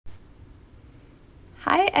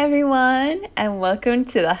Hi everyone, and welcome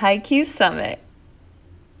to the Haikyuu Summit.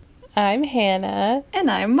 I'm Hannah. And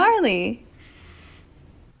I'm Marley.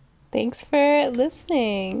 Thanks for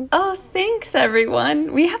listening. Oh, thanks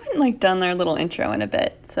everyone. We haven't done our little intro in a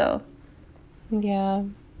bit, so. Yeah.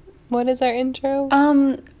 What is our intro?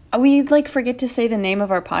 We forget to say the name of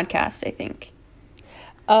our podcast, I think.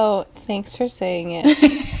 Oh, thanks for saying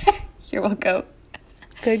it. You're welcome.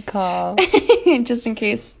 Good call. Just in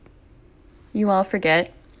case you all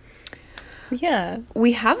forget. Yeah.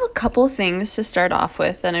 We have a couple things to start off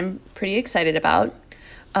with that I'm pretty excited about.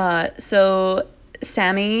 So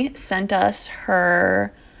Sammy sent us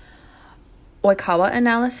her Oikawa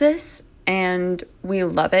analysis, and we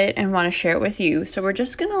love it and want to share it with you. So we're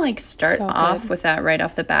just going to start off with that right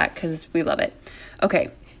off the bat because we love it.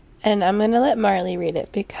 Okay. And I'm going to let Marley read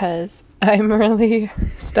it because I'm really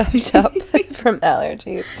stuffed up from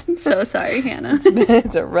allergies. I'm so sorry, Hannah.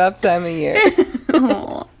 It's a rough time of year.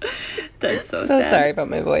 Oh, that's so sad. So sorry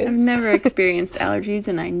about my voice. I've never experienced allergies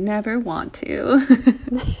and I never want to.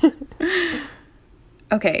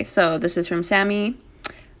 Okay, so this is from Sammy.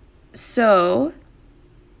 So,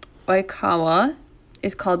 Oikawa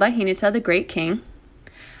is called by Hinata the Great King,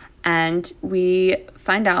 and we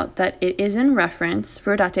find out that it is in reference,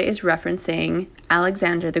 Rodate is referencing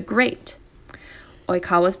Alexander the Great.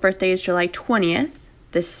 Oikawa's birthday is July 20th,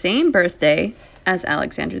 the same birthday as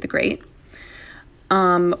Alexander the Great.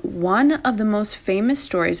 One of the most famous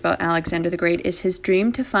stories about Alexander the Great is his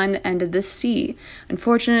dream to find the end of the sea.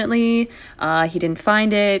 Unfortunately, he didn't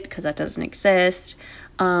find it because that doesn't exist.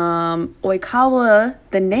 Oikawa,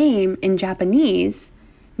 the name in Japanese,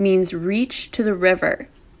 means reach to the river.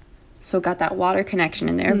 So got that water connection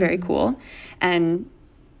in there. Very cool. And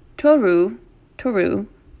toru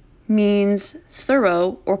means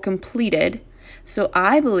thorough or completed. So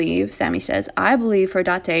I believe, Sammy says,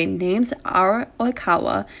 Rodate names our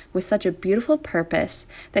Oikawa with such a beautiful purpose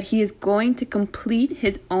that he is going to complete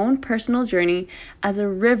his own personal journey as a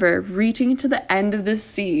river reaching to the end of the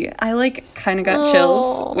sea. I kind of got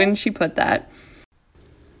chills when she put that.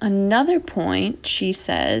 Another point she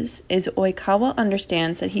says is Oikawa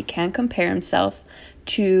understands that he can't compare himself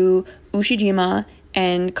to Ushijima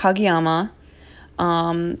and Kageyama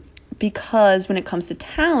because when it comes to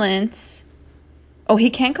talents, he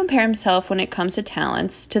can't compare himself when it comes to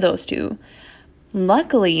talents to those two.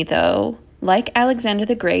 Luckily, though, like Alexander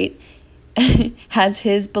the Great, has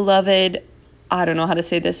his beloved, I don't know how to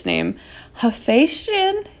say this name,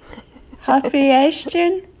 Hephaestion?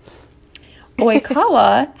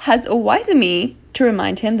 Oikawa has Oizumi to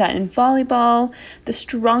remind him that in volleyball, the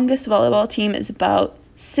strongest volleyball team is about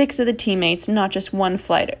 6 of the teammates, not just one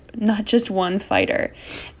fighter.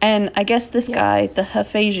 And I guess this guy, the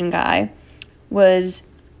Hephaestion guy, was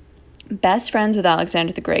best friends with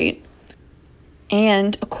Alexander the Great,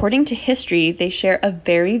 and according to history, they share a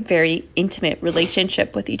very, very intimate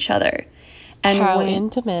relationship with each other. And how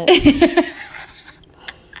intimate?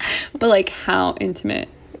 But how intimate,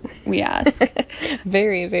 we ask.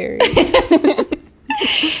 Very, very.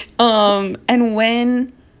 And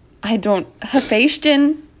when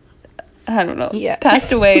Hephaestion,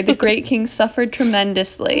 passed away, the great king suffered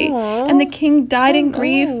tremendously. Aww. And the king died in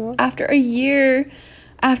grief after a year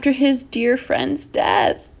after his dear friend's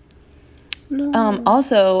death. No.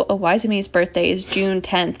 Also, Oizumi's birthday is June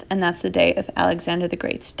 10th, and that's the day of Alexander the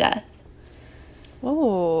Great's death.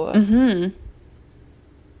 Oh. Mm-hmm.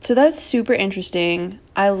 So that's super interesting.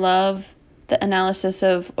 I love the analysis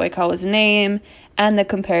of Oikawa's name and the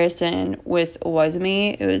comparison with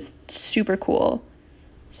Oizumi. It was super cool.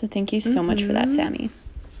 So thank you so much for that, Sammy.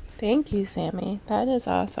 Thank you, Sammy. That is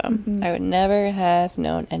awesome. Mm-hmm. I would never have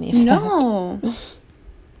known any of that. No.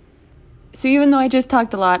 So even though I just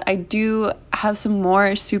talked a lot, I do have some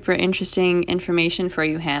more super interesting information for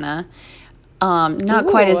you, Hannah. Not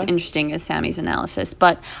quite as interesting as Sammy's analysis,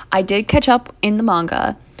 but I did catch up in the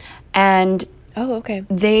manga, and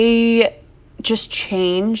they just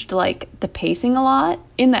changed the pacing a lot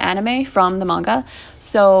in the anime from the manga.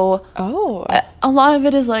 So a lot of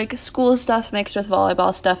it is school stuff mixed with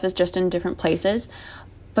volleyball stuff is just in different places.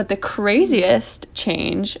 But the craziest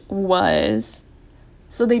change was,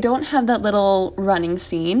 so they don't have that little running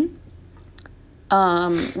scene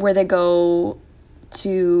where they go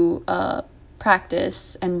to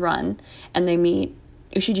practice and run and they meet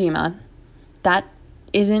Ushijima. That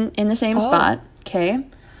isn't in the same spot. Okay.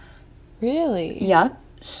 Really? Yep.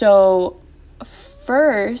 So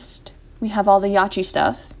first we have all the Yachi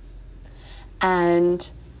stuff, and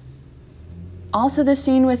also the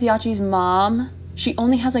scene with Yachi's mom. She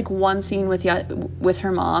only has one scene with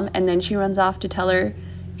her mom, and then she runs off to tell her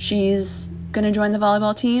she's gonna join the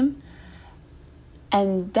volleyball team.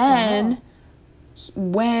 And then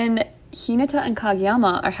when Hinata and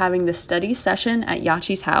Kageyama are having the study session at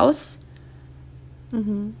Yachi's house,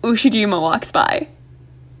 Ushijima walks by.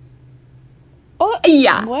 Oh,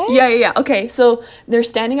 yeah. What? Yeah. Okay, so they're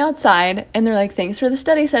standing outside, and they're like, thanks for the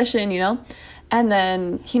study session, And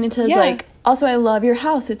then Hinata's like, also, I love your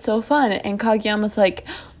house. It's so fun. And Kageyama's like,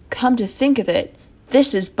 come to think of it,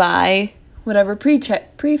 this is by whatever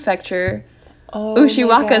prefecture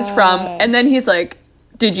Ushiwaka's from. And then he's like,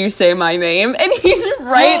 did you say my name? And he's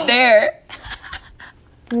right there.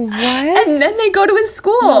 What? And then they go to his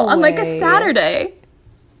school on like a Saturday.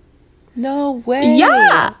 No way.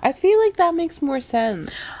 Yeah. I feel like that makes more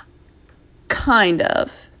sense. Kind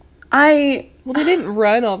of. Well, they didn't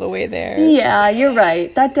run all the way there. Yeah, you're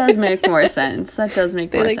right. That does make more sense. They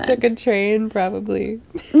took a train, probably.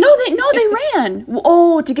 No, they ran.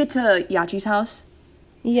 Oh, to get to Yachi's house?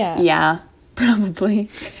 Yeah. Yeah, probably.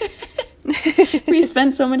 We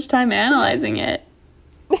spent so much time analyzing it.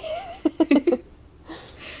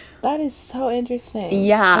 That is so interesting.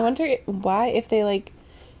 Yeah. I wonder why, if they, like,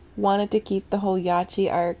 wanted to keep the whole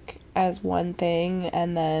Yachi arc as one thing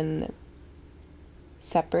and then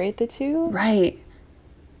separate the two. Right.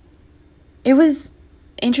 It was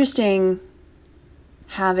interesting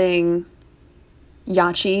having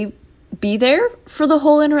Yachi be there for the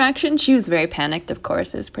whole interaction. She was very panicked, of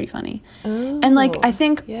course. It was pretty funny. Oh, and, like, I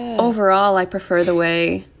think overall I prefer the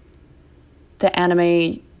way the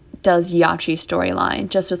anime does Yachi's storyline,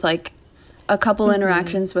 just with, like, a couple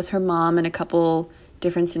interactions with her mom and a couple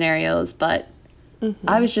different scenarios, but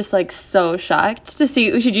I was just, like, so shocked to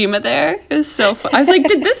see Ushijima there. It was so fun. I was like,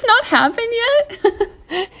 did this not happen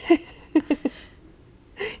yet?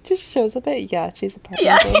 Just shows up at Yachi's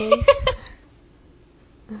apartment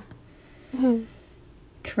building.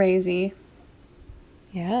 Crazy.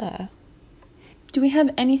 Yeah. Do we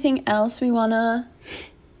have anything else we want to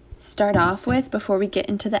start off with before we get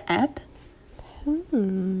into the ep?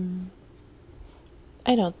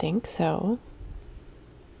 I don't think so.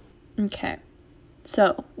 Okay.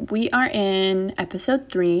 So, we are in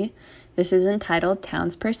episode 3. This is entitled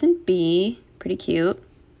Townsperson B. Pretty cute.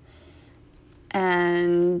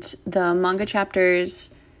 And the manga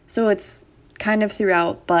chapters, so it's kind of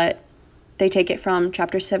throughout, but they take it from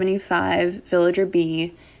chapter 75, Villager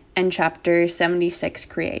B, and chapter 76,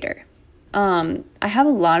 Creator. I have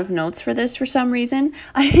a lot of notes for this for some reason.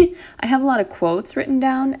 I have a lot of quotes written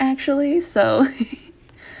down, actually, so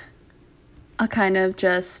I'll kind of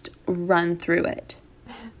just run through it.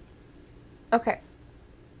 Okay.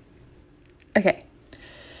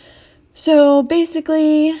 So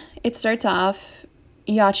basically, it starts off,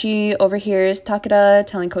 Yachi overhears Takeda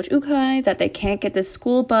telling Coach Ukai that they can't get this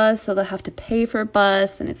school bus, so they'll have to pay for a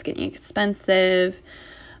bus, and it's getting expensive.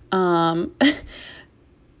 Takeda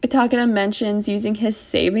mentions using his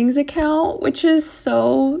savings account, which is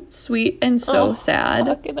so sweet and so sad.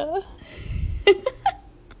 Takeda.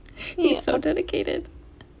 He's so dedicated.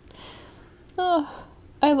 Oh,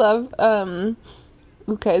 I love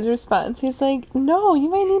Ukai's response. He's like, no, you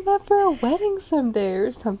might need that for a wedding someday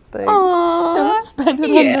or something. Aww, don't spend it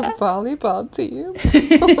on the volleyball team.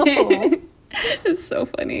 It's so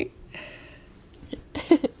funny.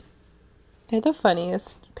 They're the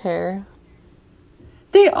funniest pair.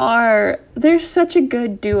 They are. They're such a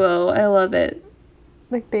good duo. I love it.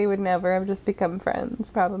 Like, they would never have just become friends,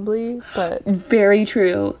 probably, but... Very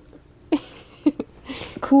true.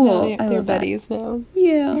 Cool. They're buddies now.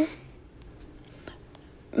 Yeah.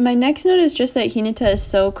 My next note is just that Hinata is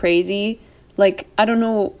so crazy. Like, I don't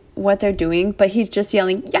know what they're doing, but he's just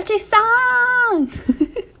yelling, Yachi-san!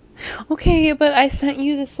 Okay, but I sent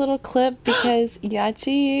you this little clip because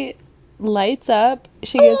Yachi lights up.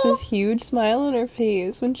 She gets this huge smile on her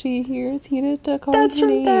face when she hears Hinata call her name. That's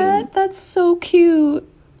from that. That's so cute.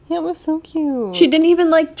 Yeah, it was so cute. She didn't even,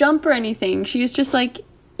 like, jump or anything. She was just like,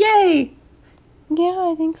 yay!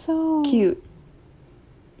 Yeah, I think so. Cute.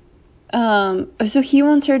 So he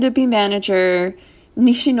wants her to be manager.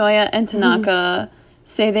 Nishinoya and Tanaka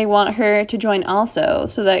say they want her to join also,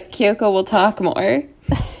 so that Kiyoko will talk more.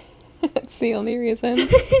 That's the only reason.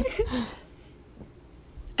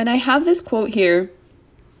 And I have this quote here.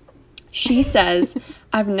 She says,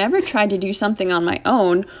 I've never tried to do something on my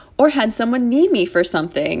own or had someone need me for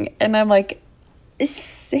something. And I'm like,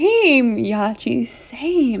 same, Yachi,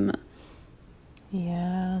 same.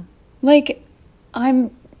 Yeah. Like,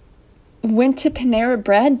 went to Panera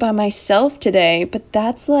Bread by myself today, but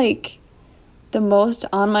that's like the most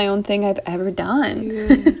on my own thing I've ever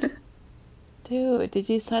done. Dude, did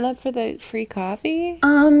you sign up for the free coffee?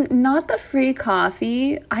 Not the free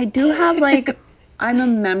coffee. I do have, like, I'm a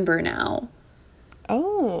member now.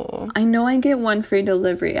 Oh. I know I get one free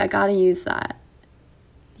delivery. I gotta use that.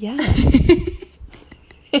 Yeah.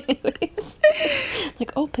 Anyways.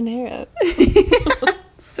 Like, oh, Panera.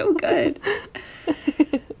 So good.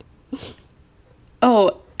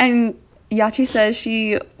 Oh, and Yachi says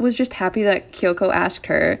she was just happy that Kiyoko asked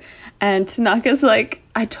her. And Tanaka's like,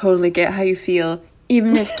 I totally get how you feel.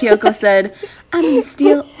 Even if Kiyoko said, I'm going to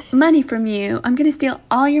steal money from you. I'm going to steal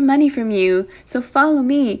all your money from you. So follow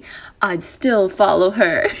me. I'd still follow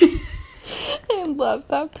her. I love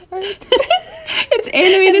that part. It's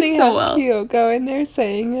animated and they so have well. Kiyoko and they're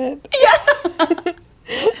saying it. Yeah.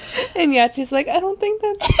 And Yachi's like, I don't think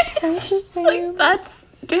that's the same. Like, that's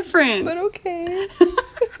different. But okay.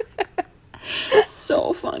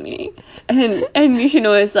 So funny. And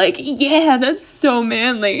Nishino is like, yeah, that's so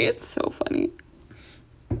manly. It's so funny.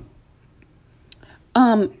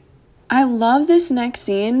 I love this next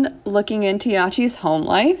scene looking into Yachi's home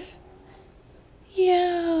life.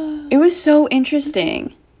 Yeah. It was so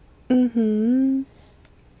interesting. Mm-hmm.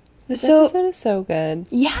 This episode is so good.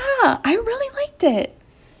 Yeah, I really liked it.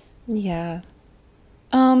 Yeah.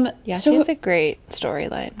 Yachi's a great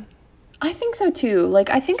storyline. I think so too. Like,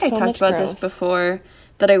 I think I talked about this before,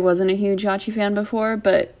 that I wasn't a huge Yachi fan before,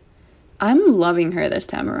 but I'm loving her this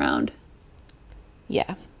time around.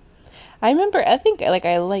 Yeah. I remember, I think, like,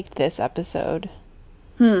 I liked this episode.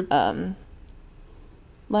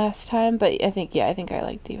 Last time, but I think I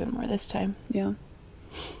liked it even more this time. Yeah.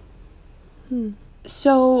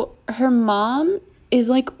 So, her mom is,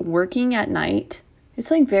 like, working at night.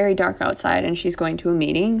 It's, like, very dark outside, and she's going to a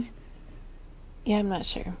meeting. Yeah, I'm not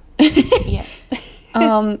sure. Yeah.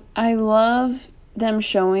 I love them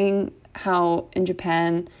showing how in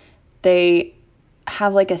Japan they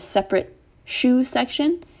have, like, a separate shoe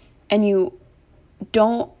section, and you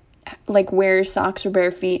don't, like, wear socks or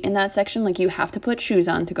bare feet in that section. Like, you have to put shoes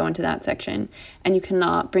on to go into that section, and you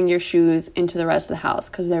cannot bring your shoes into the rest of the house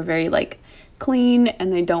because they're very, like, clean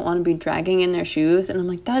and they don't want to be dragging in their shoes. And I'm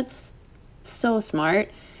like, that's so smart,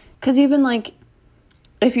 because even, like,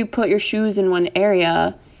 if you put your shoes in one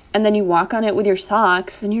area and then you walk on it with your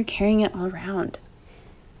socks, then you're carrying it all around.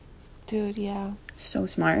 Dude, yeah. So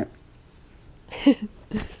smart.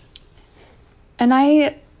 And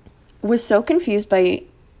I was so confused by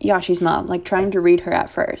Yachi's mom, like, trying to read her at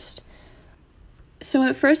first. So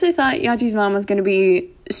at first I thought Yachi's mom was going to be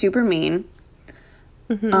super mean.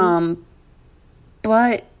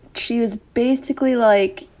 But she was basically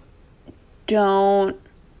like, don't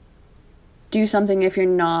do something if you're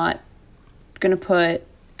not going to put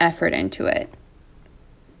effort into it.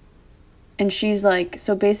 And she's like,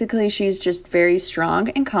 so basically she's just very strong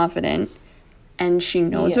and confident, and she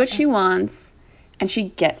knows what she wants, and she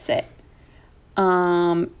gets it.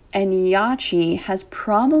 And Yachi has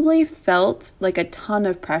probably felt like a ton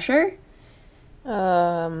of pressure.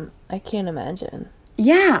 I can't imagine.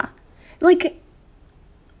 Yeah. Like,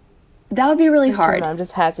 that would be really hard. Your mom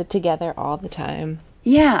just has it together all the time.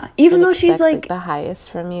 Yeah. Even though she's like the highest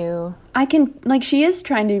from you. I can, like, she's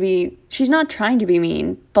not trying to be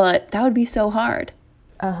mean, but that would be so hard.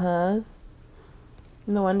 Uh-huh.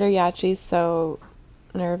 No wonder Yachi's so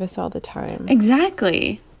nervous all the time.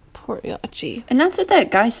 Exactly. Poor Yachi. And that's what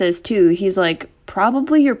that guy says too. He's like,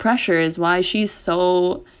 probably your pressure is why she's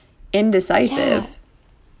so indecisive.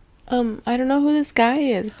 Yeah. I don't know who this guy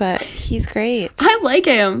is, but he's great. I like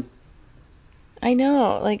him. I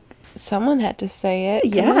know, like, someone had to say it.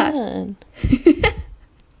 Yeah. Come on.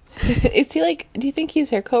 Is he, like, do you think he's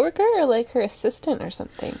her coworker or, like, her assistant or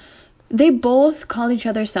something? They both call each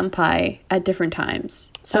other senpai at different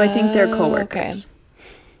times. So I think they're coworkers. Okay.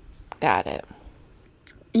 Got it.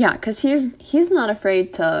 Yeah, because he's not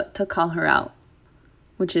afraid to call her out,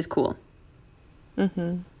 which is cool.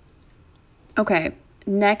 Mm-hmm. Okay,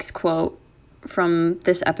 next quote from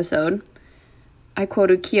this episode. I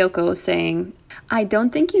quoted Kiyoko saying, I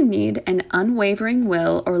don't think you need an unwavering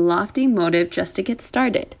will or lofty motive just to get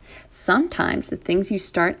started. Sometimes the things you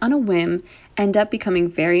start on a whim end up becoming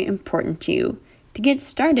very important to you. To get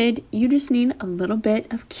started, you just need a little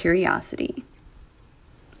bit of curiosity.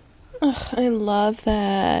 Ugh, I love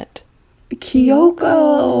that.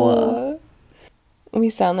 Kyoko! We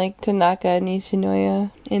sound like Tanaka and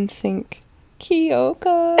Nishinoya in sync.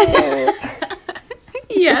 Kyoko!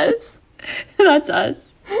 Yes, that's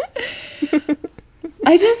us.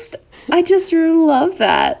 I just really love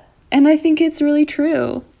that. And I think it's really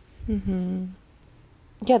true. Mm-hmm.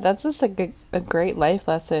 Yeah, that's just like a great life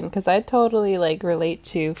lesson, because I totally, like, relate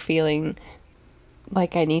to feeling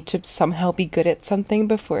like I need to somehow be good at something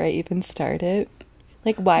before I even start it.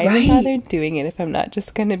 Like, why even bother doing it if I'm not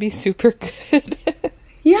just gonna be super good?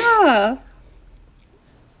 Yeah.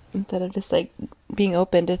 instead of just like being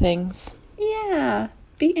open to things. Yeah,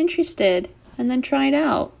 be interested and then try it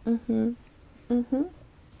out.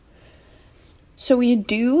 So we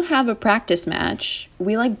do have a practice match.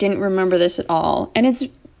 We like didn't remember this at all,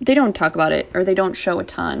 and they don't talk about it, or they don't show a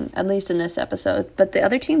ton, at least in this episode, but the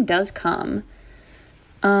other team does come.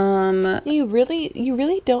 You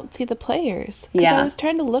really don't see the players. Because I was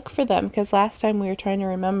trying to look for them, because last time we were trying to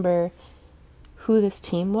remember who this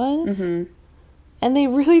team was. And they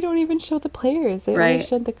really don't even show the players. They only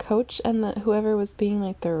showed the coach and whoever was being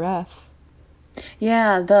like the ref.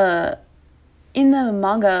 Yeah, in the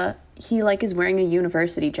manga, he like is wearing a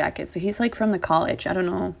university jacket, so he's like from the college. I don't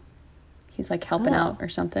know. He's like helping out or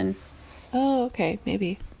something. Oh, okay,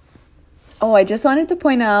 maybe. Oh, I just wanted to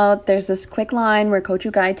point out there's this quick line where Coach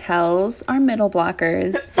Ugai tells our middle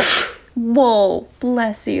blockers, whoa,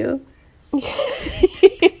 bless you. You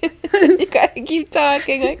gotta keep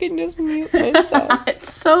talking. I can just mute myself.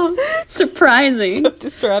 It's so surprising. So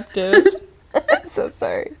disruptive. I'm so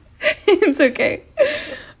sorry. It's okay.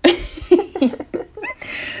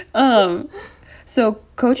 So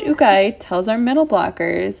Coach Ukai tells our middle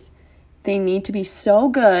blockers they need to be so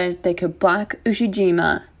good they could block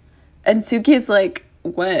Ushijima. And Suki's like,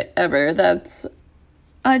 whatever, that's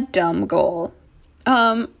a dumb goal.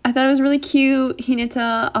 I thought it was really cute.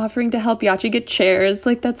 Hinata offering to help Yachi get chairs.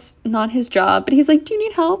 Like, that's not his job. But he's like, do you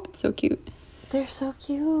need help? It's so cute. They're so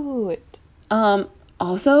cute.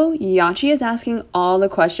 Also, Yachi is asking all the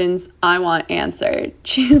questions I want answered.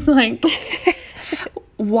 She's like,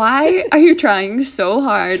 why are you trying so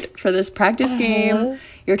hard for this practice game?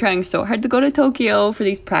 You're trying so hard to go to Tokyo for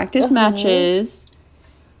these practice matches.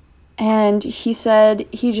 And he said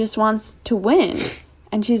he just wants to win.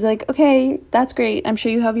 And she's like, okay, that's great. I'm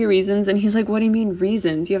sure you have your reasons. And he's like, what do you mean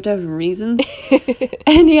reasons? You have to have reasons?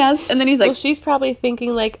 And then he's like... Well, she's probably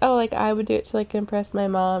thinking like, oh, like I would do it to like impress my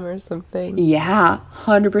mom or something. Yeah,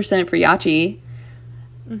 100% for Yachi.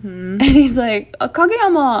 And he's like,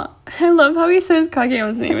 Kageyama. I love how he says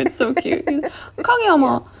Kageyama's name. It's so cute.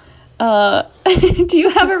 Kageyama. Do you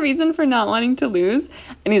have a reason for not wanting to lose?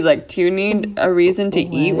 And he's like, do you need a reason to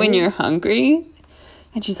eat when you're hungry?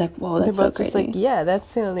 And she's like, whoa, that's so crazy. They're both just like, yeah,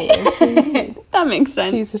 that's the only answer you need. That makes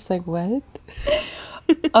sense. She's just like, what?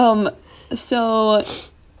 So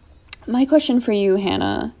my question for you,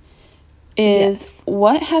 Hannah, is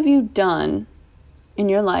what have you done in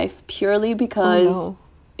your life purely because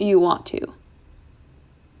you want to?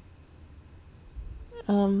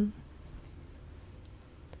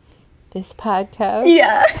 This podcast.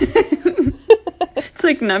 Yeah. It's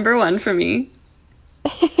like number one for me.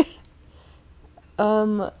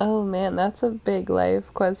 Oh man, that's a big life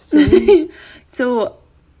question. So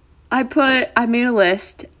I made a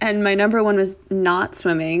list, and my number one was not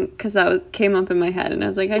swimming, because that came up in my head, and I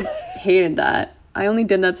was like, I hated that. I only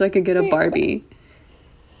did that so I could get a Barbie.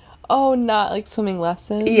 Oh, not like swimming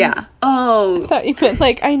lessons? Yeah. Oh. I thought you meant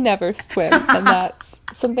like I never swim, and that's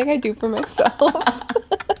something I do for myself.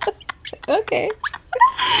 Okay.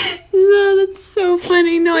 No, that's so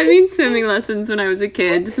funny. No, I mean swimming lessons when I was a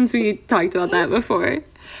kid, since we talked about that before.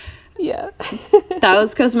 Yeah. That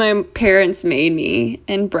was because my parents made me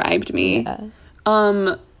and bribed me. Yeah.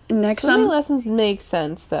 Swimming lessons make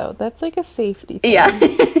sense, though. That's like a safety thing. Yeah.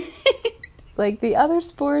 Like the other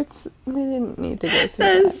sports, we didn't need to go through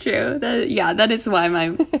that. That's true. That is why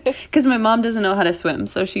because my mom doesn't know how to swim,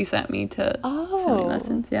 so she sent me to swimming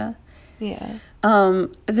lessons, yeah. Yeah.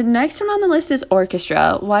 The next one on the list is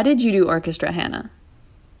orchestra. Why did you do orchestra, Hannah?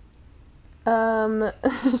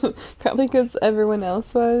 Probably because everyone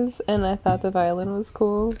else was, and I thought the violin was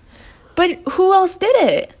cool. But who else did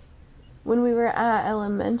it? When we were at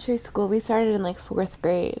elementary school, we started in like 4th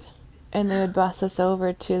grade, and they would bus us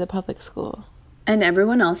over to the public school. And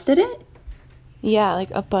everyone else did it? Yeah,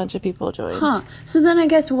 like a bunch of people joined. Huh. So then I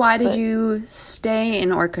guess why did you stay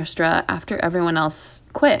in orchestra after everyone else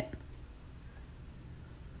quit?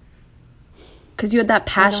 Because you had that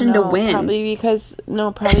passion to win. Probably because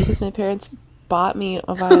my parents bought me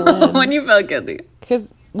a violin. When you felt guilty. Because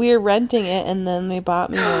we were renting it, and then they bought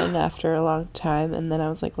me one after a long time, and then I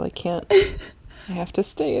was like, well, I can't. I have to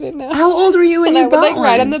stay in it now. How old were you when you bought one?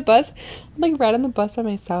 Ride on the bus. Ride on the bus by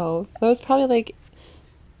myself. That was probably like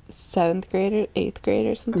 7th grade or 8th grade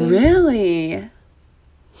or something. Really?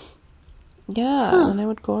 Yeah, and I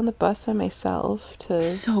would go on the bus by myself to...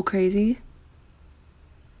 So crazy.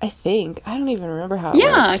 I think. I don't even remember how it worked.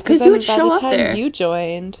 Yeah, because you would show up there. By the time you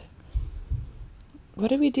joined... What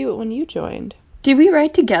did we do when you joined? Did we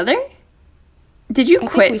ride together? Did you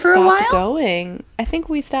quit for a while? I think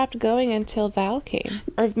we stopped going until Val came.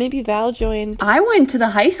 Or maybe Val joined... I went to the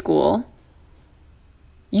high school.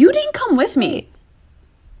 You didn't come with me.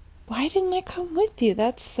 Why didn't I come with you?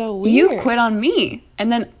 That's so weird. You quit on me, and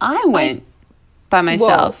then I went by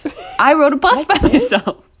myself. Whoa. I rode a bus by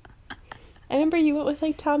myself. I remember you went with,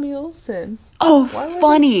 like, Tommy Olsen. Oh,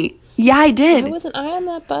 funny. Yeah, I did. Why wasn't I on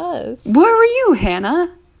that bus? Where were you,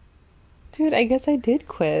 Hannah? Dude, I guess I did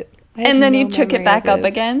quit. And then you took it back up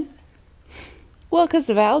again? Well, because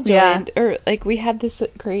Val joined. Or, like, we had this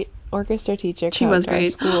great orchestra teacher She was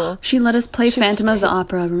great. School. She let us play Phantom of the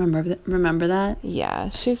Opera. Remember that?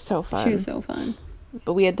 Yeah, she's so fun. She was so fun.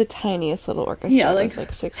 But we had the tiniest little orchestra. Yeah, it was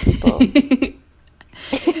like 6 people.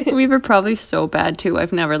 We were probably so bad, too.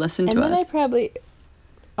 I've never listened to us. And then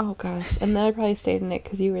oh gosh. And then I probably stayed in it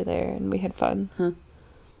because you were there and we had fun. Huh.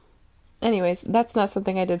 Anyways, that's not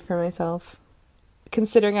something I did for myself.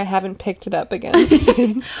 Considering I haven't picked it up again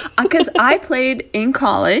since. Because I played in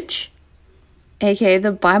college, aka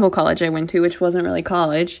the Bible college I went to, which wasn't really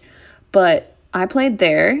college, but I played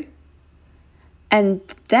there. And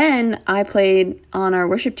then I played on our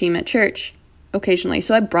worship team at church occasionally.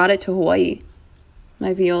 So I brought it to Hawaii,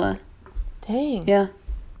 my viola. Dang. Yeah.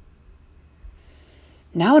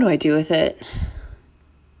 Now what do I do with it?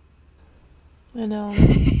 I know.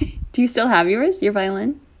 Do you still have yours, your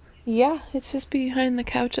violin? Yeah, it's just behind the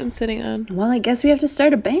couch I'm sitting on. Well, I guess we have to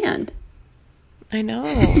start a band. I know.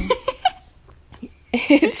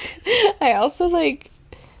 I also, like,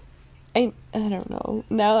 I don't know.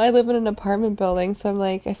 Now I live in an apartment building, so I'm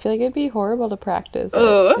like, I feel like it'd be horrible to practice.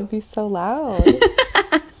 It'd be so loud.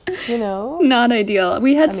 You know? Not ideal.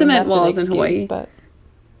 We had cement walls in Hawaii. But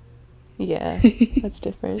yeah, that's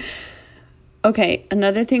different. Okay,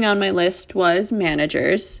 another thing on my list was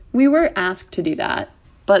managers. We were asked to do that,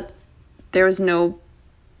 but there was no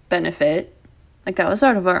benefit. Like, that was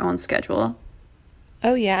out of our own schedule.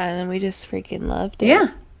 Oh, yeah, and then we just freaking loved it.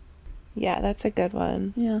 Yeah. Yeah, that's a good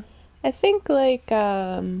one. Yeah. I think, like,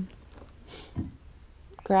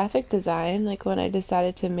 graphic design, like, when I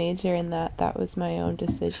decided to major in that was my own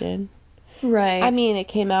decision. Right. I mean, it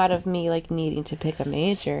came out of me, like, needing to pick a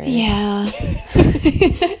major. Yeah.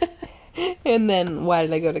 And then, why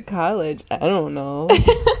did I go to college? I don't know.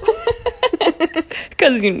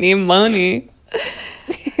 Because you need money.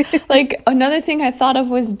 Like, another thing I thought of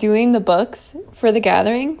was doing the books for the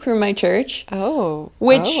gathering for my church. Oh.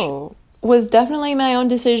 Which was definitely my own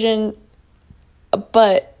decision,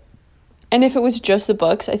 and if it was just the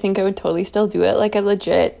books, I think I would totally still do it. Like, I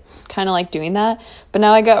legit kind of like doing that. But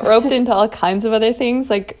now I got roped into all kinds of other things,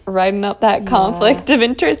 like writing up that conflict of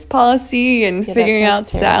interest policy and figuring out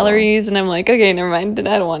salaries. And I'm like, okay, never mind.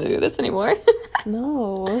 I don't want to do this anymore.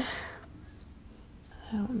 No.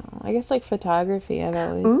 I don't know. I guess, like, photography I've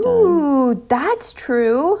always done. Ooh, that's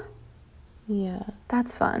true. Yeah.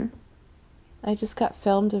 That's fun. I just got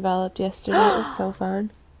film developed yesterday. It was so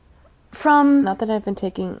fun. Not that I've been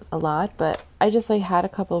taking a lot, but I just, like, had a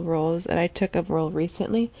couple of roles, and I took a role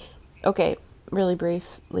recently. Okay, really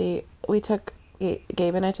briefly,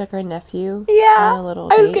 Gabe and I took our nephew on a little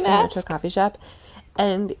date. We went to a coffee shop,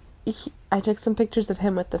 and I took some pictures of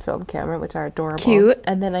him with the film camera, which are adorable. Cute.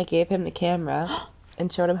 And then I gave him the camera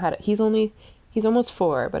and showed him how to. He's almost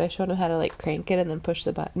 4, but I showed him how to, like, crank it and then push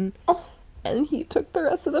the button. Oh. And he took the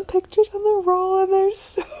rest of the pictures on the roll, and they're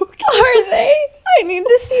so cute. Are they? I need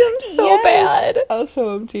to see them so bad. I'll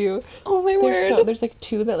show them to you. Oh, my word. There's, like,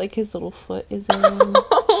 2 that, like, his little foot is in.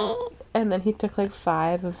 And then he took, like,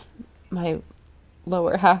 5 of my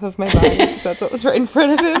lower half of my body, because that's what was right in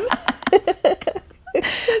front of him.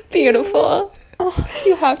 Beautiful. Oh,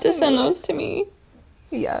 you have to send those to me.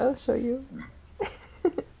 Yeah, I'll show you.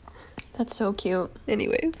 That's so cute.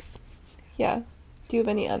 Anyways. Yeah. Do you have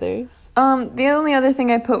any others? The only other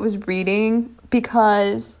thing I put was reading,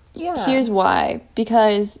 because here's why.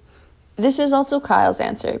 Because this is also Kyle's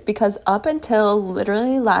answer. Because up until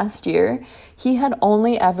literally last year, he had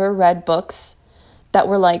only ever read books that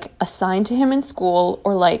were, like, assigned to him in school,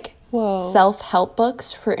 or, like, self-help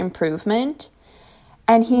books for improvement.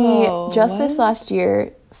 And he this last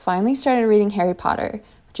year finally started reading Harry Potter,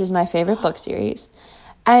 which is my favorite book series.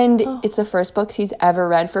 And it's the first books he's ever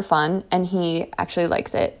read for fun, and he actually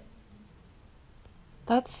likes it.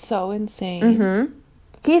 That's so insane. Mm-hmm.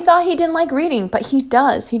 He thought he didn't like reading, but he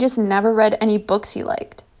does. He just never read any books he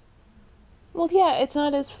liked. Well, yeah, it's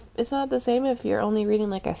not the same if you're only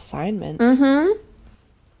reading, like, assignments. Mm-hmm.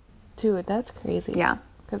 Dude, that's crazy. Yeah.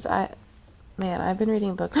 Because I've been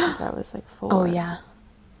reading books since I was, like, 4. Oh, yeah.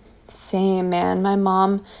 Same, man. My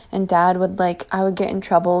mom and dad would, like, I would get in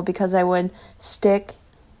trouble because I would stick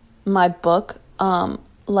my book,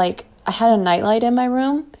 like, I had a nightlight in my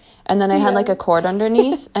room, and then I had, like, a cord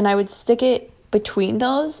underneath, and I would stick it between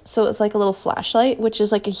those, so it's like a little flashlight, which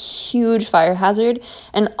is like a huge fire hazard,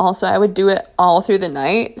 and also I would do it all through the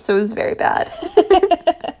night, so it was very bad.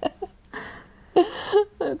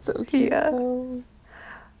 That's so cute.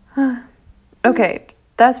 Yeah. Okay,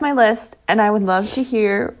 that's my list, and I would love to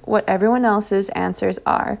hear what everyone else's answers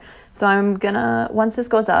are. So I'm gonna, once this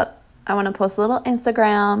goes up, I want to post a little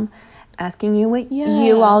Instagram asking you what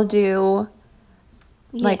you all do.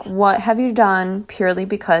 Yeah. Like, what have you done purely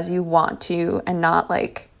because you want to and not,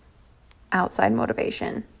 like, outside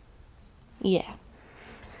motivation? Yeah.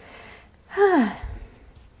 That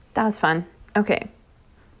was fun. Okay.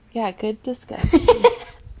 Yeah, good discussion.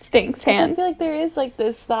 Thanks, Han. I feel like there is, like,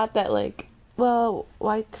 this thought that, like, well,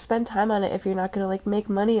 why spend time on it if you're not going to, like, make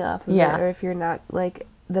money off of it? Or if you're not, like,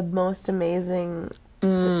 the most amazing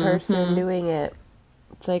person doing it.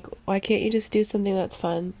 It's like, why can't you just do something that's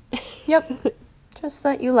fun? Yep. Just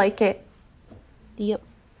that you like it. Yep.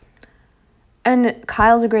 And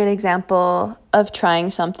Kyle's a great example of trying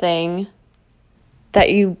something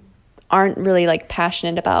that you aren't really, like,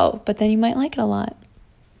 passionate about, but then you might like it a lot.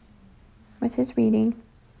 With his reading.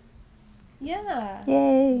 Yeah.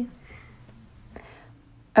 Yay.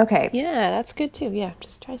 Okay. Yeah, that's good too. Yeah,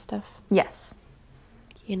 just try stuff. Yes.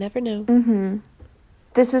 You never know.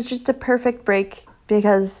 This is just a perfect break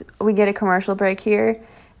because we get a commercial break here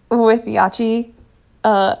with Yachi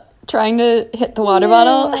trying to hit the water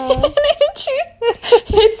bottle. And she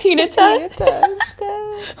hits Hinata. instead.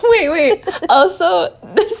 Wait. Also,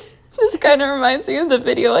 this kind of reminds me of the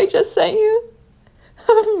video I just sent you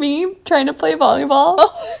of me trying to play volleyball.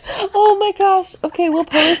 Oh my gosh. Okay, we'll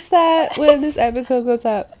post that when this episode goes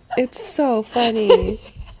up. It's so funny.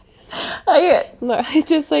 It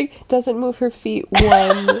just, like, doesn't move her feet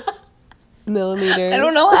 1 millimeter. I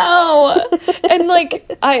don't know how. And,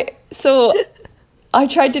 like, I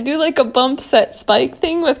tried to do, like, a bump set spike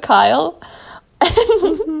thing with Kyle.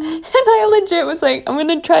 And I legit was like, I'm going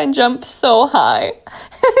to try and jump so high.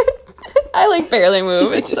 I, like, barely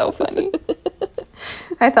move. It's so funny.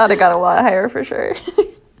 I thought it got a lot higher for sure.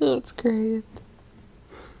 That's great.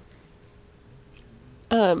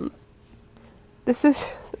 This is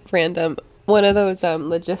random. One of those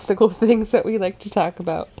logistical things that we like to talk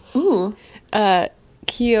about. Ooh.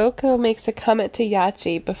 Kiyoko makes a comment to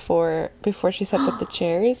Yachi before she sets up the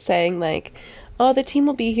chairs, saying, like, oh, the team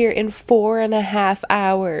will be here in 4.5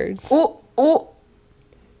 hours. Oh.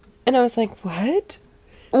 And I was like, what?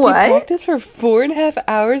 What? They practice for 4.5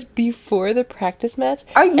 hours before the practice match?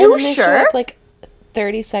 Are you sure? And then they show up, like,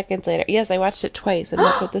 30 seconds later. Yes, I watched it twice, and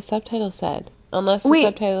that's what the subtitle said. Unless the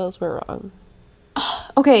subtitles were wrong.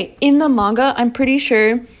 Okay, in the manga, I'm pretty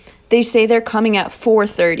sure they say they're coming at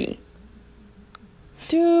 4:30.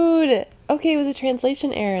 Dude! Okay, it was a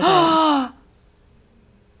translation error then.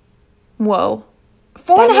 Whoa.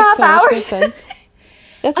 4.5 hours? Much more sense.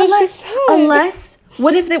 That's what she said. Unless,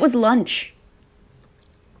 what if it was lunch?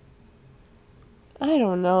 I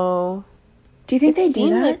don't know. Do you think they do that?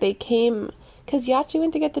 It seemed like they came, because Yachi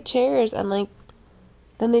went to get the chairs, and, like,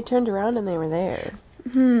 then they turned around and they were there.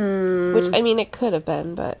 Which, I mean, it could have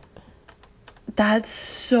been, but... That's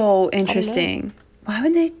so interesting. Why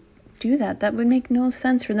would they do that? That would make no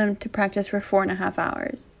sense for them to practice for 4.5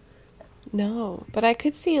 hours. No, but I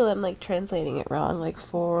could see them, like, translating it wrong, like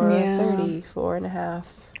 4:30, 4.5.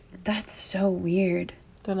 That's so weird.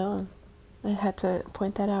 Don't know. I had to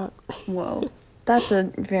point that out. Whoa. That's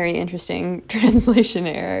a very interesting translation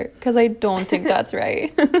error, because I don't think that's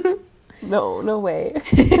right. No way.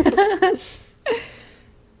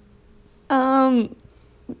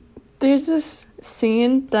 There's this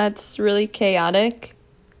scene that's really chaotic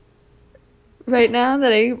right now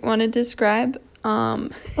that I want to describe.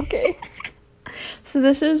 Okay. So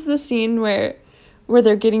this is the scene where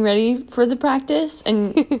they're getting ready for the practice,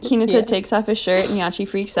 and Hinata takes off his shirt, and Yachi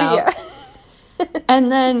freaks out. Yeah.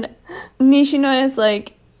 And then Nishino is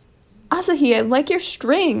like, Asahi, I like your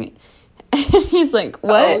string. And he's like,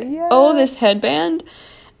 what? Oh, this headband?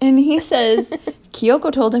 And he says,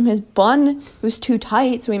 Kiyoko told him his bun was too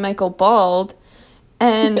tight, so he might go bald.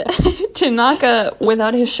 And Tanaka,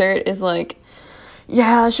 without his shirt, is like,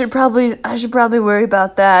 yeah, I should probably worry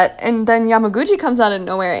about that. And then Yamaguchi comes out of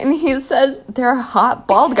nowhere, and he says, there are hot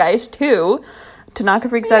bald guys, too. Tanaka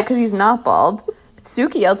freaks out because he's not bald.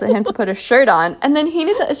 Suki yells at him to put a shirt on, and then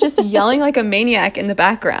Hinata is just yelling like a maniac in the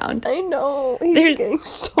background. I know. He's getting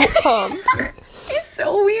so pumped. It's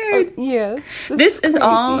so weird. Yes. This is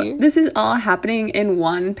all happening in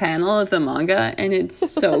one panel of the manga, and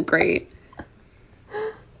it's so great.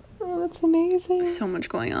 Oh, that's amazing. So much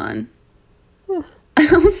going on.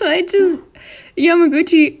 Also,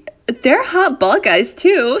 Yamaguchi, they're hot bald guys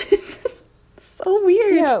too. so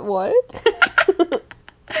weird. Yeah, what?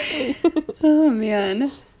 Oh,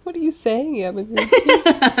 man. What are you saying,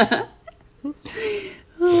 Yamaguchi?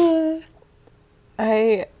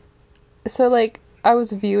 So, like, I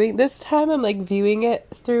was viewing, this time I'm, like, viewing it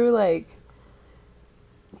through, like,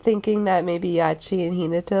 thinking that maybe Yachi and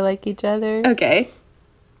Hinata like each other. Okay.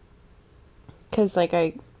 Because,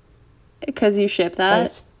 like, Because you ship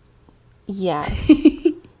that? Yes.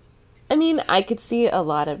 I mean, I could see a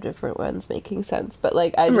lot of different ones making sense, but,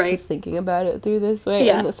 like, I just was thinking about it through this way,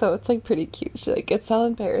 and so it's, like, pretty cute. She, like, gets all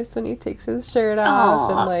embarrassed when he takes his shirt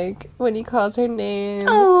off, and, like, when he calls her name.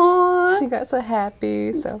 Aww. She got so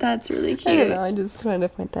happy, so. That's really cute. I don't know, I just wanted to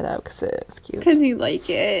point that out because it was cute. Because you like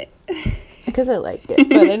it. Because I like it,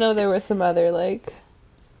 but I know there were some other, like,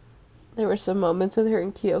 there were some moments with her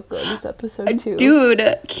and Kiyoko in this episode, too. Dude,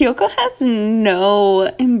 Kiyoko has no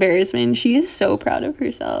embarrassment. She is so proud of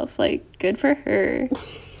herself. Like, good for her.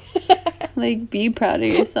 Like, be proud of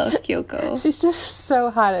yourself, Kiyoko. She's just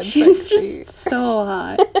so hot and She's sexy. Just so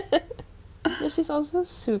hot. But she's also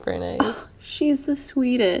super nice. She's the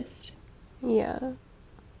sweetest. Yeah.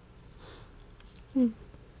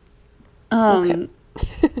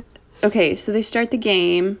 Okay, so they start the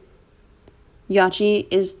game. Yachi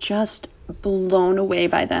is just blown away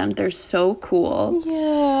by them. They're so cool.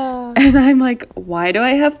 Yeah. And I'm like, why do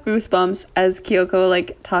I have goosebumps as Kiyoko,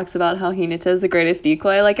 like, talks about how Hinata is the greatest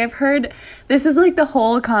decoy? Like, I've heard this is, like, the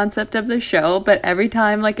whole concept of the show, but every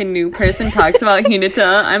time, like, a new person talks about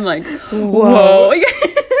Hinata, I'm like, whoa.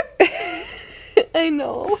 I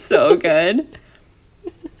know. So good.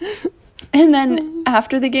 And then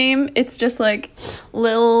after the game, it's just, like,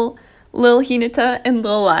 Lil Hinata and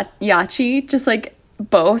Lil Yachi just, like,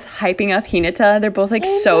 both hyping up Hinata. They're both, like,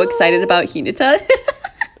 so excited about Hinata.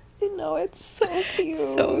 I know, it's so cute.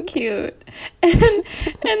 So cute. And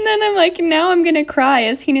then I'm like, now I'm gonna cry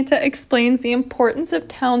as Hinata explains the importance of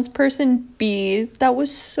Townsperson B. That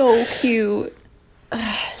was so cute.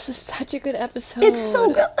 This is such a good episode. It's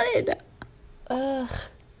so good. Ugh.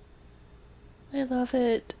 I love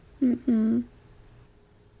it. Mm-hmm.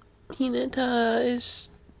 Hinata is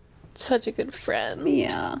such a good friend.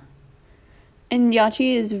 Yeah. And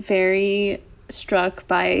Yachi is very struck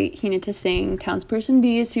by Hinata saying Townsperson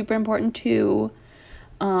B is super important too.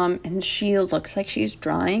 And she looks like she's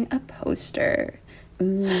drawing a poster.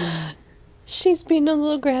 Ooh. She's being a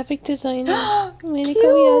little graphic designer. Way to Cute.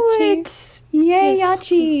 go, Yachi. Yay,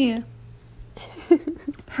 Yachi.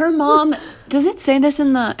 Her mom, does it say this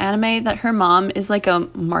in the anime that her mom is like a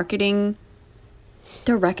marketing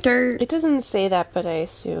director? It doesn't say that, but I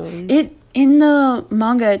assume. In the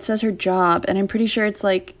manga it says her job, and I'm pretty sure it's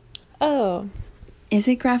like, oh, is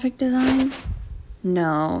it graphic design?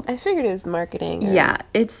 No. I figured it was marketing. Yeah,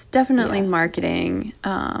 it's definitely marketing.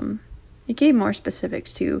 It gave more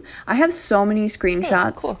specifics too. I have so many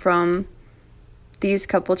screenshots from these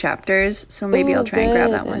couple chapters, so maybe I'll try and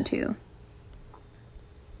grab that one too.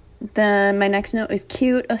 Then my next note is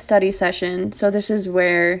cute, a study session. So this is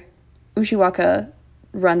where Ushiwaka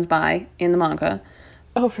runs by in the manga.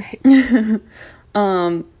 Oh, right.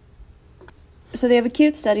 So they have a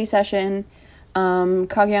cute study session.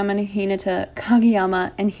 Kageyama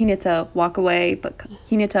and Hinata walk away, but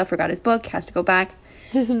Hinata forgot his book, has to go back.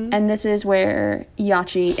 And this is where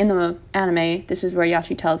Yachi, in the anime, this is where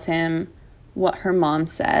Yachi tells him what her mom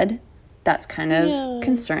said. That's kind of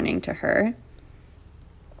concerning to her.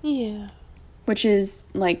 Yeah. Which is,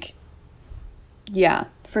 like, yeah,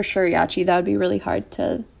 for sure, Yachi, that would be really hard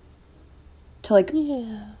to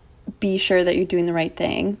be sure that you're doing the right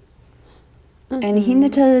thing. Mm-hmm. And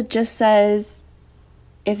Hinata just says,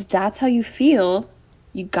 if that's how you feel,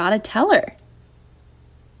 you gotta tell her.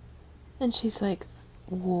 And she's like,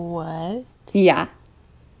 what? Yeah.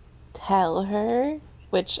 Tell her?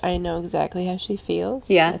 Which I know exactly how she feels.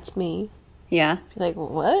 Yeah. That's me. Yeah. Be like,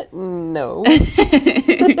 what? No.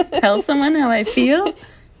 Tell someone how I feel?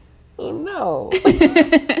 Oh, no.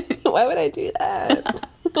 Why would I do that?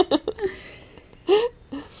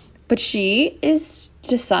 But she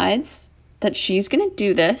decides that she's going to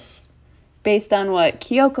do this based on what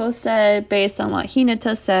Kiyoko said, based on what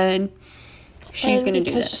Hinata said. She's going to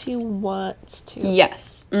do this. Because she wants to.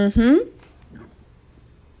 Yes. Mm-hmm.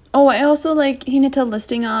 Oh, I also like Hinata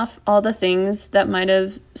listing off all the things that might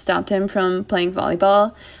have stopped him from playing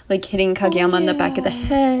volleyball, like hitting Kageyama on the back of the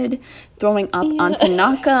head, throwing up on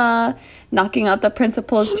Tanaka, knocking out the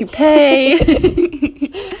principal's toupee.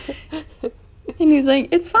 And he's like,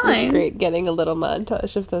 it's fine. It's great getting a little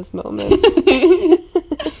montage of those moments.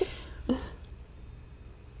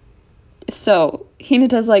 So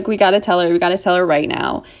Hinata's like, we gotta tell her right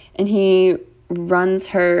now. And he runs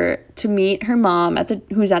her to meet her mom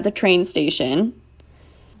who's at the train station.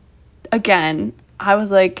 again, I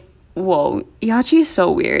was like, whoa, Yachi is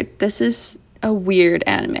so weird. This is a weird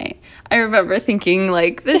anime. I remember thinking,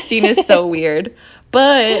 like, this scene is so weird.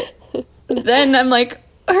 But then I'm like,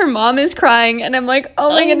 her mom is crying, and I'm like,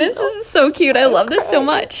 oh my goodness, this is so cute. I love this so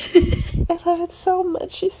much. I love it so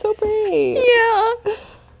much. She's so brave. Yeah.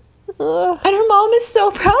 And her mom is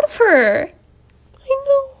so proud of her. I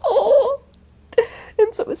know. Oh.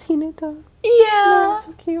 And so is Hinata. Yeah. They're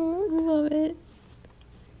so cute. Love it.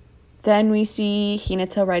 Then we see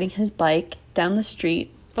Hinata riding his bike down the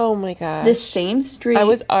street. Oh my gosh. The same street. I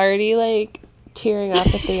was already, like, tearing up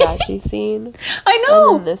at the Yachi scene. I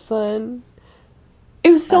know. And then this one. It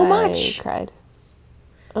was so much. I cried.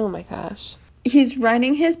 Oh my gosh. He's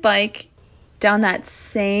riding his bike down that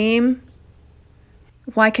same...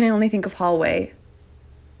 Why can I only think of hallway?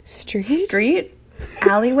 Street?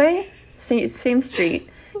 Alleyway? Same street.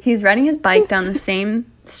 He's riding his bike down the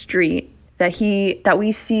same street that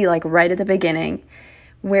we see, like, right at the beginning,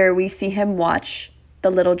 where we see him watch The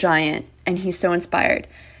Little Giant, and he's so inspired.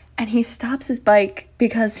 And he stops his bike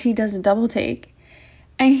because he does a double take,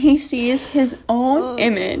 and he sees his own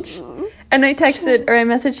image. And I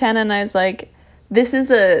messaged Hannah, and I was like, this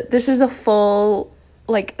is a full,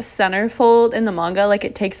 like, centerfold in the manga. Like,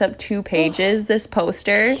 it takes up 2 pages, this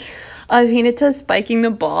poster of Hinata spiking the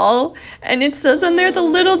ball, and it says on there, The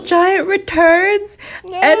Little Giant returns,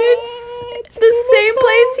 and it's the same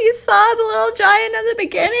place he saw the Little Giant at the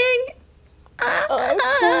beginning.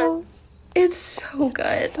 It's so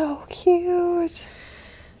good. So cute.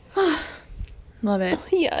 Love it. Oh,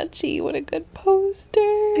 Yachi, what a good poster.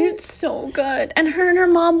 It's so good. And her and her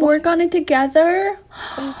mom work on it together.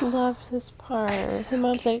 I love this part. So her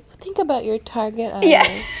mom's like, think about your target eye.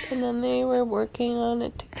 Yeah. And then they were working on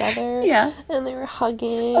it together. Yeah. And they were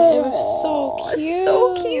hugging. Oh, it was so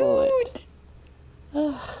cute.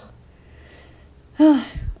 So cute.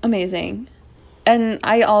 Amazing. And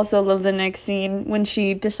I also love the next scene when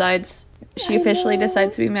she officially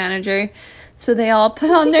decides to be manager. So they all put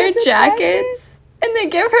on their jackets. And they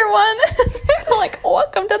give her one. They're like,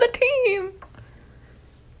 welcome to the team.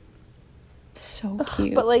 So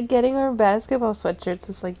cute. But, like, getting our basketball sweatshirts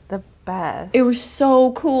was, like, the best. It was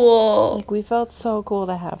so cool. Like, we felt so cool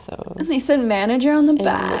to have those. And they said manager on the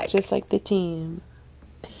back. Just like the team.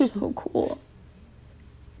 So cool.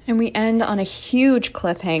 And we end on a huge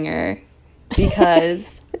cliffhanger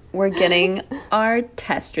because we're getting our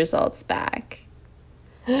test results back.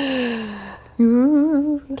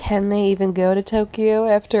 Ooh. Can they even go to Tokyo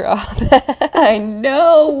after all that? I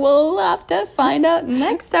know. We'll have to find out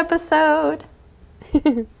next episode.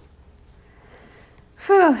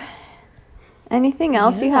 Whew. Anything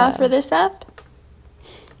else you have for this ep?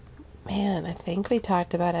 Man, I think we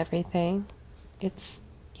talked about everything. It's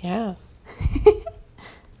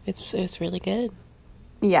really good.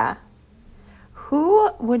 Yeah.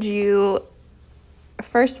 Who would you...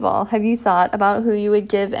 First of all, have you thought about who you would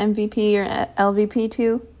give MVP or LVP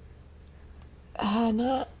to?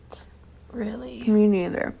 Not really. Me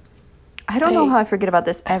neither. I don't know how I forget about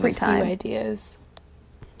this every time. I have a few ideas.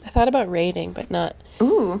 I thought about rating, but not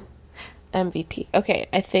MVP. Okay,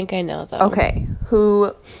 I think I know, though. Okay,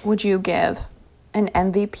 who would you give an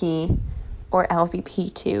MVP or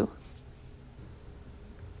LVP to?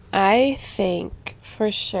 I think,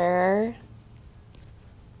 for sure...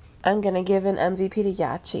 I'm going to give an MVP to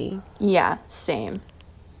Yachi. Yeah, same.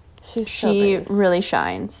 She really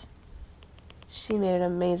shines. She made an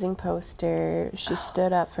amazing poster. She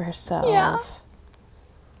stood up for herself. Yeah.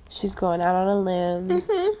 She's going out on a limb.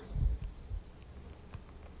 Mm-hmm.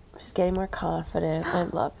 She's getting more confident. I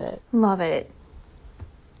love it. Love it.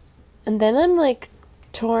 And then I'm, like,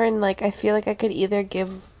 torn. Like, I feel like I could either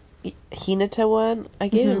give Hinata one. I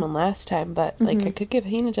gave him one last time, but, like, I could give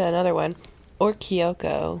Hinata another one. Or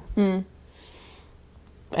Kiyoko.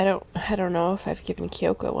 I don't know if I've given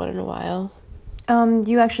Kiyoko one in a while.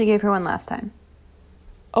 You actually gave her one last time.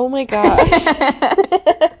 Oh my gosh.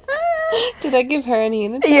 Did I give her an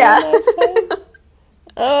Hinata last time?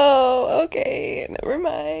 Oh, okay. Never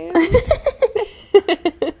mind.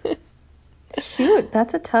 Shoot,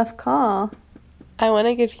 that's a tough call. I want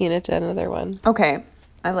to give Hinata another one. Okay.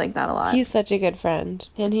 I like that a lot. He's such a good friend.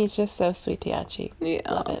 And he's just so sweet to Yachi. Yeah.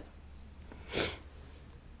 Love it.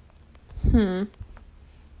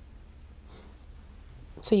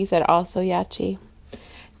 So you said also Yachi?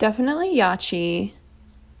 Definitely Yachi.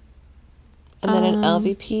 And then an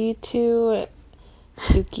LVP to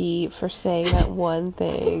Tsuki for saying that one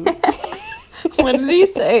thing. What did he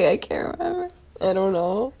say? I can't remember. I don't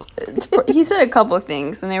know. He said a couple of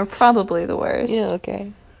things, and they were probably the worst. Yeah,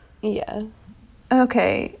 okay. Yeah.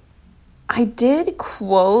 Okay. I did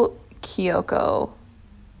quote Kiyoko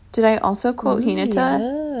Did I also quote Hinata?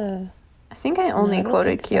 Yeah. I think I only No, I don't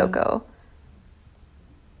quoted think so. Kyoko.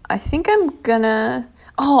 I think I'm gonna...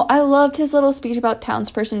 Oh, I loved his little speech about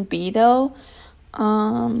Townsperson B, though.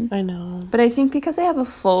 I know. But I think because I have a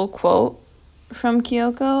full quote from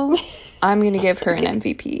Kyoko, I'm gonna give her an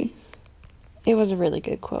MVP. It was a really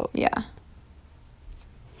good quote. Yeah.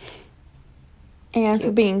 And Cute.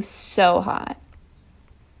 for being so hot.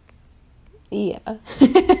 Yeah.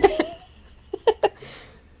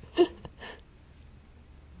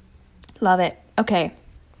 Love it. Okay.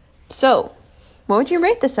 So, what would you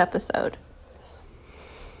rate this episode?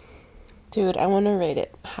 Dude, I want to rate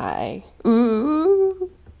it high.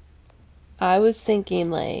 Ooh. I was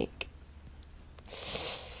thinking like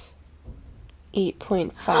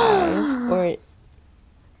 8.5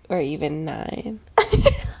 or even 9.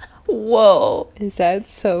 Whoa. Is that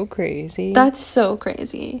so crazy? That's so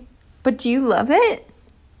crazy. But do you love it?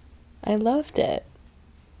 I loved it.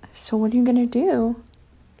 So what are you gonna do?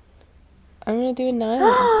 I'm gonna do a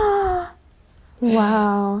 9.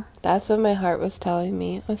 Wow. That's what my heart was telling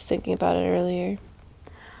me. I was thinking about it earlier.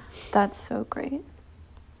 That's so great.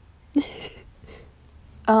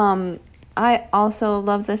 I also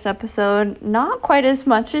love this episode, not quite as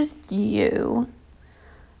much as you.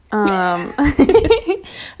 Okay.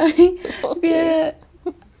 Yeah.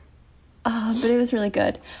 But it was really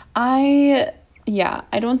good. I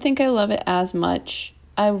don't think I love it as much.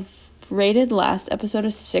 I've rated last episode a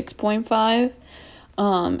 6.5.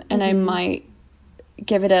 And I might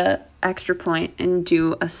give it a extra point and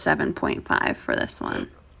do a 7.5 for this one.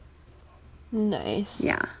 Nice.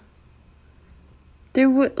 Yeah.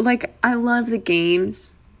 I love the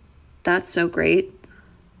games. That's so great.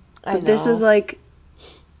 But this was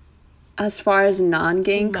as far as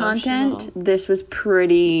non-game content, this was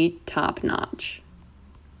pretty top-notch.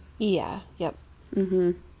 Yeah, yep.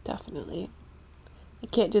 Definitely. I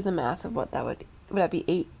can't do the math of what that would that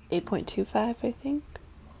be 8.25, I think?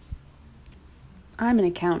 I'm an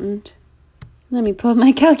accountant. Let me pull up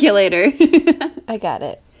my calculator. I got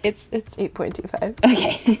it. It's 8.25.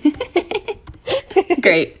 Okay.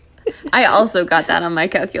 Great. I also got that on my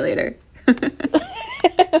calculator.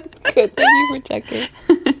 Good, thank you for checking.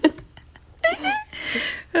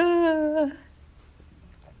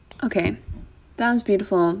 Okay. That was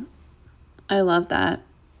beautiful. I love that.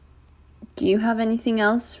 Do you have anything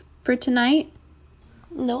else for tonight?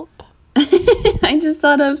 Nope. I just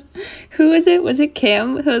thought of, who was it? Was it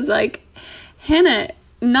Kim? Who was like, Hannah,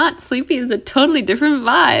 not sleepy is a totally different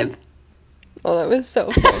vibe. Oh, that was so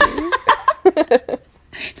funny. I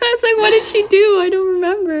was like, what did she do? I don't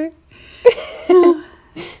remember.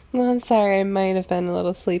 Well, I'm sorry, I might have been a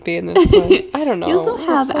little sleepy in this one. I don't know. You also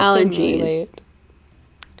have allergies. Really late.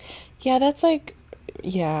 Yeah, that's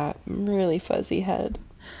really fuzzy head.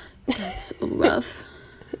 That's rough.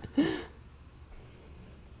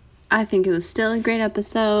 I think it was still a great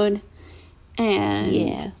episode.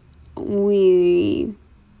 And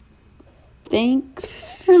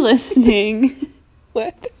thanks for listening.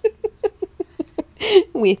 What?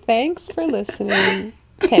 Thanks for listening.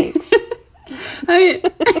 Thanks. Bye.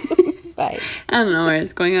 I don't know where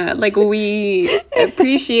it's going on. We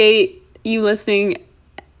appreciate you listening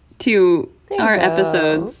to our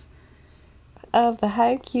episodes of the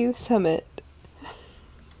Haikyuu Summit.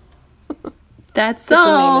 That's Put all,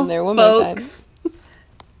 the name in there one folks. more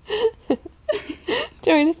time.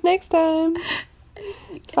 Join us next time.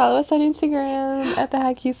 Follow us on Instagram at the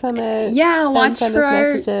Haikyuu Summit. Yeah, watch send for us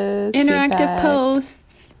our messages, interactive feedback.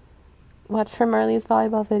 Posts. Watch for Marley's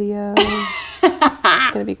volleyball video.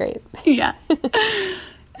 It's gonna be great. Yeah.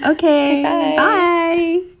 Okay. Bye.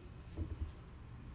 Bye.